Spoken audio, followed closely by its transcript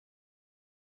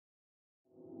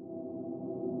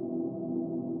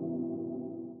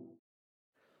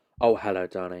Oh, hello,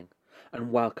 darling,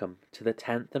 and welcome to the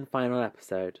 10th and final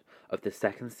episode of the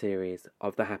second series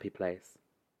of The Happy Place.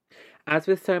 As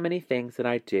with so many things that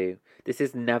I do, this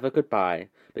is never goodbye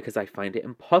because I find it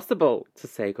impossible to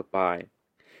say goodbye.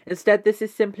 Instead, this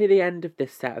is simply the end of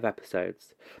this set of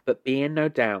episodes, but be in no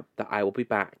doubt that I will be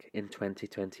back in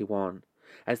 2021,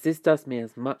 as this does me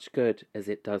as much good as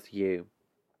it does you.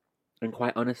 And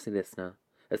quite honestly, listener,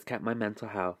 has kept my mental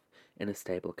health in a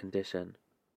stable condition.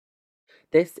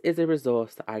 This is a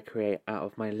resource that I create out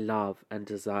of my love and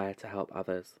desire to help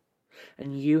others.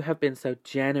 And you have been so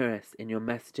generous in your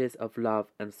messages of love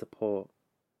and support.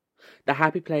 The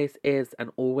Happy Place is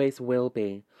and always will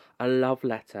be a love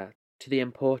letter to the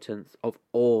importance of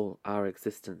all our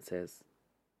existences.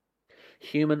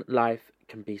 Human life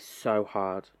can be so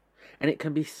hard, and it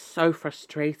can be so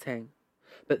frustrating.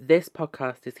 But this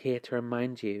podcast is here to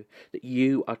remind you that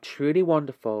you are truly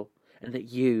wonderful and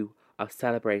that you are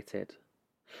celebrated.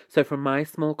 So from my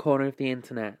small corner of the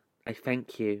internet, I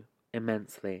thank you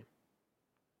immensely.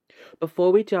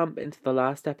 Before we jump into the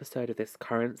last episode of this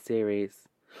current series,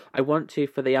 I want to,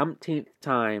 for the umpteenth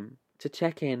time, to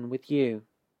check in with you.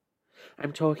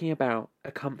 I'm talking about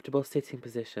a comfortable sitting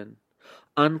position,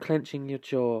 unclenching your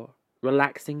jaw,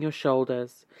 relaxing your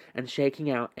shoulders, and shaking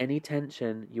out any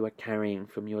tension you are carrying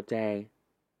from your day.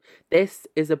 This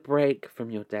is a break from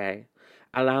your day.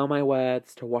 Allow my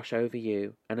words to wash over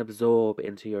you and absorb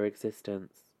into your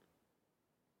existence.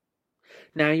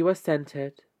 Now you are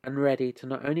centered and ready to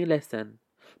not only listen,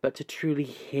 but to truly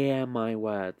hear my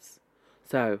words.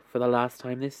 So, for the last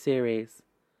time this series,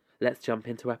 let's jump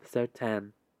into episode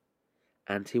 10,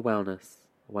 Anti-Wellness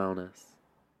Wellness.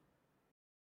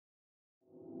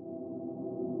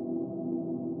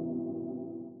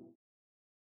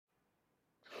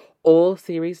 All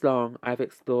series long, I've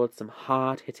explored some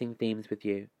hard-hitting themes with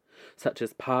you, such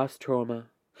as past trauma,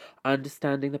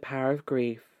 understanding the power of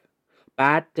grief,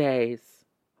 bad days,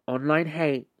 online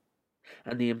hate,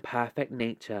 and the imperfect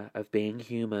nature of being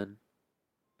human.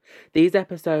 These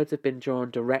episodes have been drawn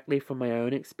directly from my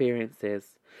own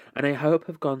experiences, and I hope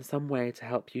have gone some way to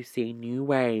help you see new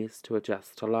ways to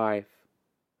adjust to life.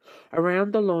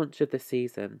 Around the launch of the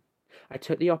season, I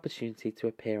took the opportunity to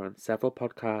appear on several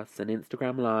podcasts and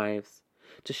Instagram Lives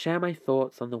to share my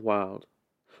thoughts on the world,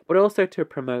 but also to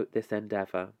promote this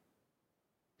endeavour.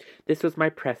 This was my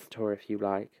press tour, if you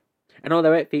like, and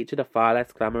although it featured a far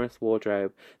less glamorous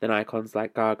wardrobe than icons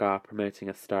like Gaga promoting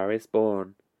A Star Is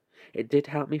Born, it did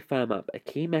help me firm up a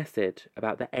key message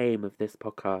about the aim of this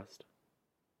podcast.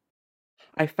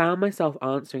 I found myself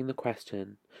answering the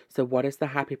question, so what is the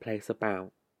happy place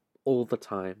about, all the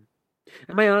time?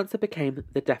 And my answer became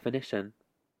the definition,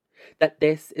 that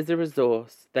this is a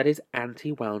resource that is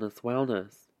anti-wellness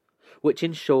wellness, which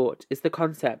in short is the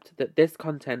concept that this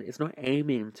content is not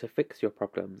aiming to fix your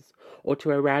problems or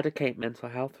to eradicate mental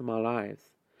health from our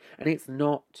lives, and it's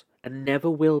not and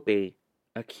never will be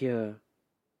a cure.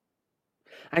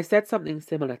 I said something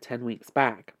similar 10 weeks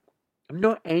back. I'm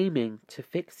not aiming to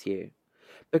fix you,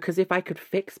 because if I could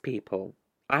fix people,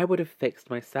 I would have fixed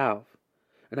myself,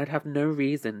 and I'd have no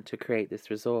reason to create this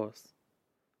resource.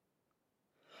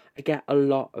 I get a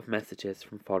lot of messages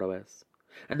from followers,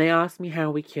 and they ask me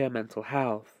how we cure mental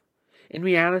health. In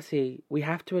reality, we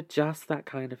have to adjust that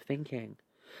kind of thinking.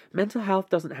 Mental health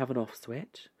doesn't have an off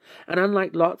switch, and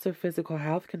unlike lots of physical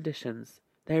health conditions,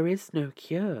 there is no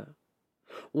cure.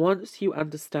 Once you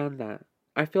understand that,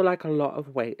 I feel like a lot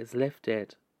of weight is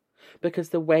lifted, because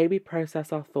the way we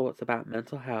process our thoughts about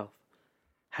mental health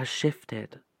has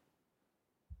shifted.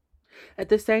 At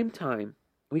the same time,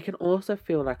 we can also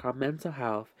feel like our mental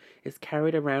health is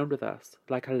carried around with us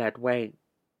like a lead weight.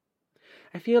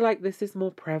 I feel like this is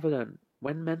more prevalent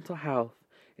when mental health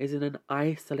is in an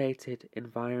isolated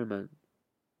environment.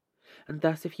 And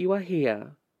thus, if you are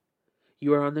here,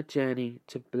 you are on the journey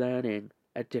to learning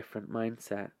a different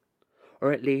mindset,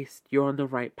 or at least you're on the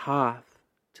right path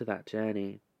to that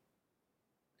journey.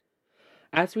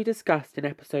 As we discussed in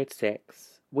episode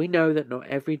 6, we know that not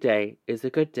every day is a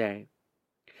good day.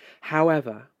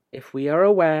 However, if we are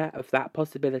aware of that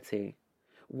possibility,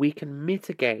 we can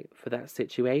mitigate for that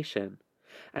situation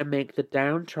and make the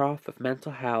down trough of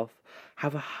mental health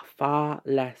have a far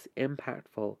less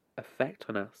impactful effect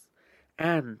on us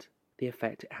and the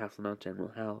effect it has on our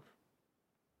general health.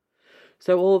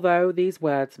 So although these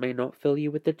words may not fill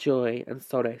you with the joy and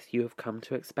solace you have come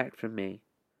to expect from me,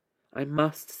 I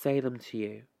must say them to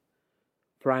you,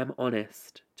 for I am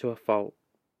honest to a fault.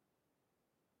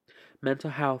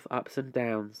 Mental health ups and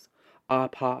downs are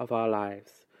part of our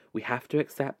lives. We have to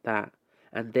accept that,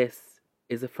 and this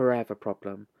is a forever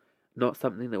problem, not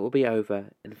something that will be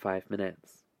over in 5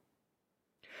 minutes.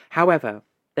 However,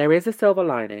 There is a silver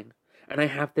lining, and I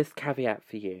have this caveat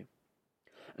for you,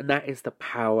 and that is the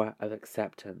power of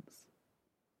acceptance.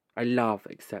 I love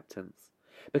acceptance,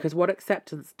 because what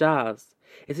acceptance does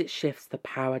is it shifts the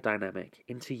power dynamic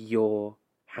into your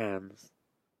hands.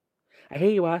 I hear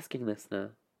you asking,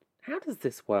 listener, how does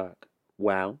this work?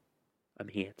 Well, I'm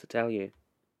here to tell you.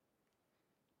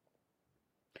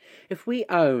 If we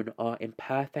own our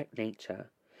imperfect nature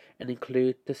and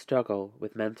include the struggle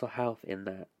with mental health in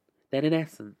that, then in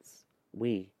essence,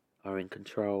 we are in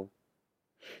control.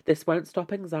 This won't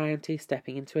stop anxiety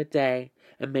stepping into a day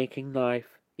and making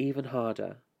life even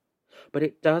harder, but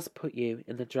it does put you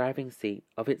in the driving seat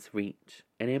of its reach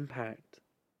and impact.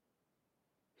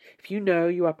 If you know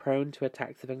you are prone to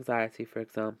attacks of anxiety, for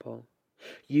example,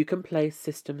 you can place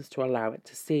systems to allow it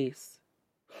to cease,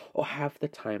 or have the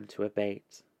time to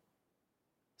abate.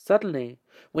 Suddenly,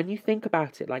 when you think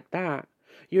about it like that,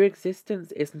 your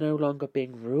existence is no longer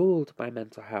being ruled by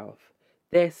mental health.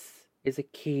 This is a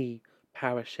key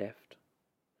power shift.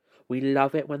 We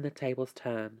love it when the tables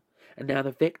turn, and now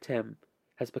the victim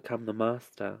has become the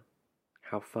master.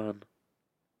 How fun.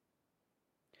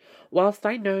 Whilst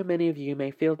I know many of you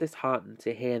may feel disheartened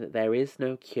to hear that there is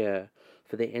no cure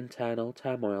for the internal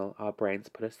turmoil our brains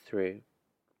put us through,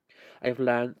 I have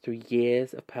learned through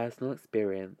years of personal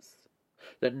experience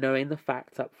that knowing the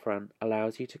facts up front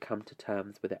allows you to come to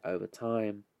terms with it over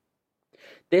time.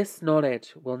 This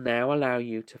knowledge will now allow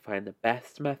you to find the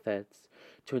best methods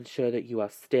to ensure that you are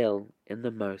still in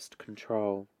the most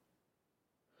control.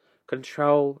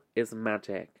 Control is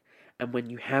magic, and when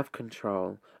you have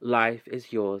control, life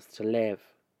is yours to live.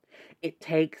 It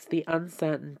takes the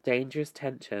uncertain, dangerous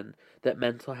tension that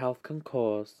mental health can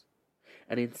cause,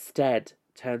 and instead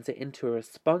turns it into a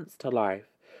response to life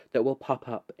that will pop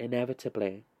up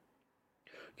inevitably.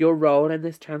 Your role in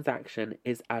this transaction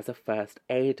is as a first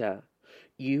aider.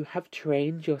 You have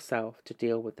trained yourself to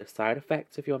deal with the side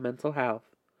effects of your mental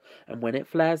health, and when it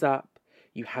flares up,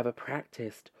 you have a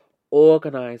practiced,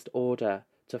 organized order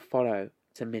to follow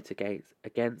to mitigate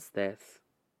against this.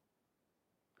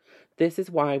 This is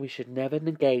why we should never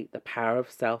negate the power of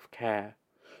self-care,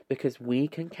 because we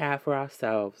can care for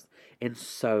ourselves in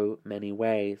so many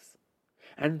ways.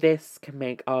 And this can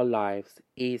make our lives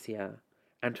easier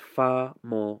and far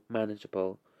more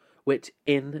manageable, which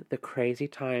in the crazy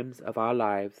times of our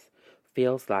lives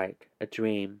feels like a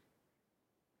dream.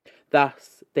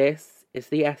 Thus, this is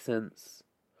the essence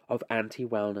of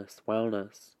anti-wellness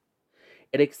wellness.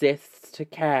 It exists to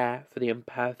care for the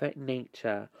imperfect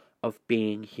nature of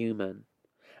being human,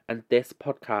 and this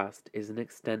podcast is an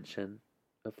extension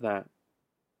of that.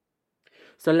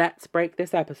 So let's break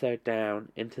this episode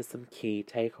down into some key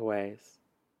takeaways.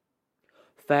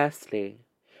 Firstly,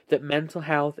 that mental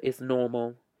health is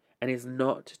normal and is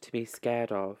not to be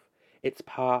scared of. It's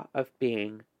part of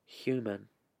being human.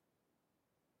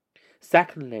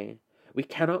 Secondly, we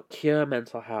cannot cure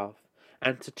mental health,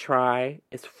 and to try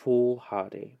is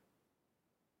foolhardy.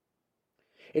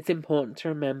 It's important to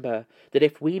remember that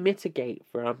if we mitigate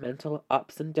for our mental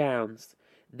ups and downs,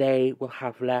 they will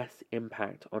have less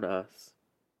impact on us.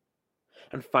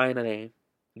 And finally,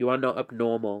 you are not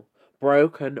abnormal,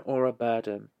 broken, or a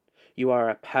burden. You are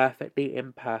a perfectly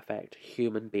imperfect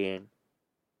human being.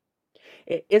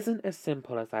 It isn't as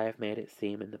simple as I have made it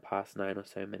seem in the past 9 or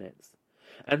so minutes,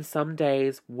 and some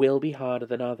days will be harder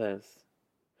than others.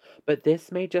 But this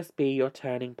may just be your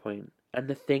turning point and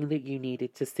the thing that you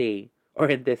needed to see, or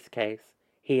in this case,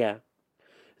 hear.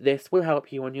 This will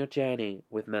help you on your journey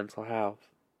with mental health.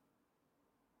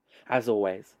 As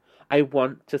always, I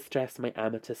want to stress my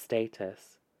amateur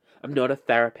status. I'm not a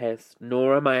therapist,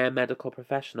 nor am I a medical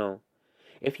professional.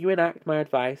 If you enact my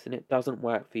advice and it doesn't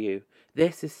work for you,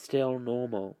 this is still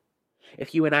normal.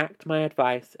 If you enact my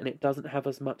advice and it doesn't have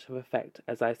as much of an effect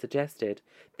as I suggested,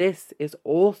 this is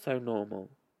also normal.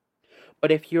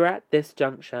 But if you're at this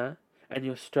juncture and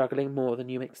you're struggling more than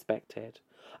you expected,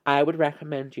 I would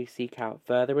recommend you seek out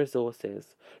further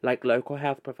resources like local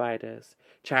health providers,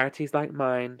 charities like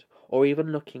mine, or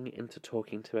even looking into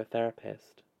talking to a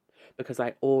therapist. Because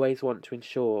I always want to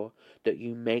ensure that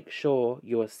you make sure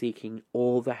you are seeking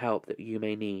all the help that you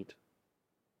may need.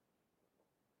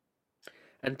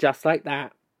 And just like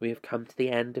that, we have come to the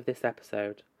end of this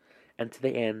episode and to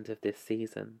the end of this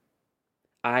season.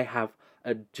 I have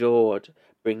adored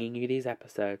bringing you these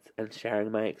episodes and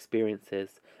sharing my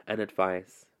experiences and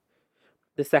advice.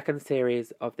 The second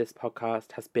series of this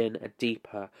podcast has been a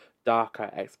deeper,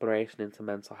 darker exploration into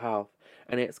mental health,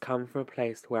 and it's come from a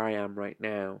place where I am right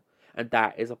now, and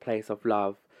that is a place of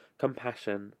love,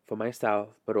 compassion for myself,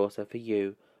 but also for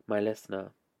you, my listener.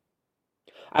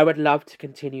 I would love to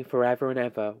continue forever and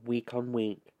ever, week on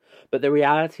week, But the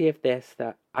reality of this,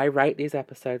 that I write these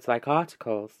episodes like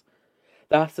articles.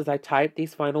 Thus, as I type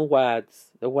these final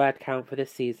words, the word count for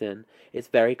this season is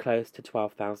very close to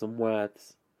 12,000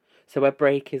 words. So a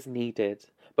break is needed,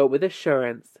 but with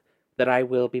assurance that I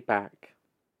will be back.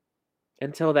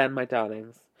 Until then, my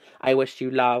darlings, I wish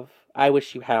you love, I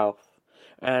wish you health,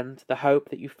 and the hope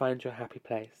that you find your happy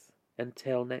place.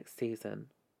 Until next season.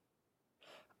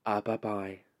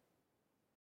 Bye-bye.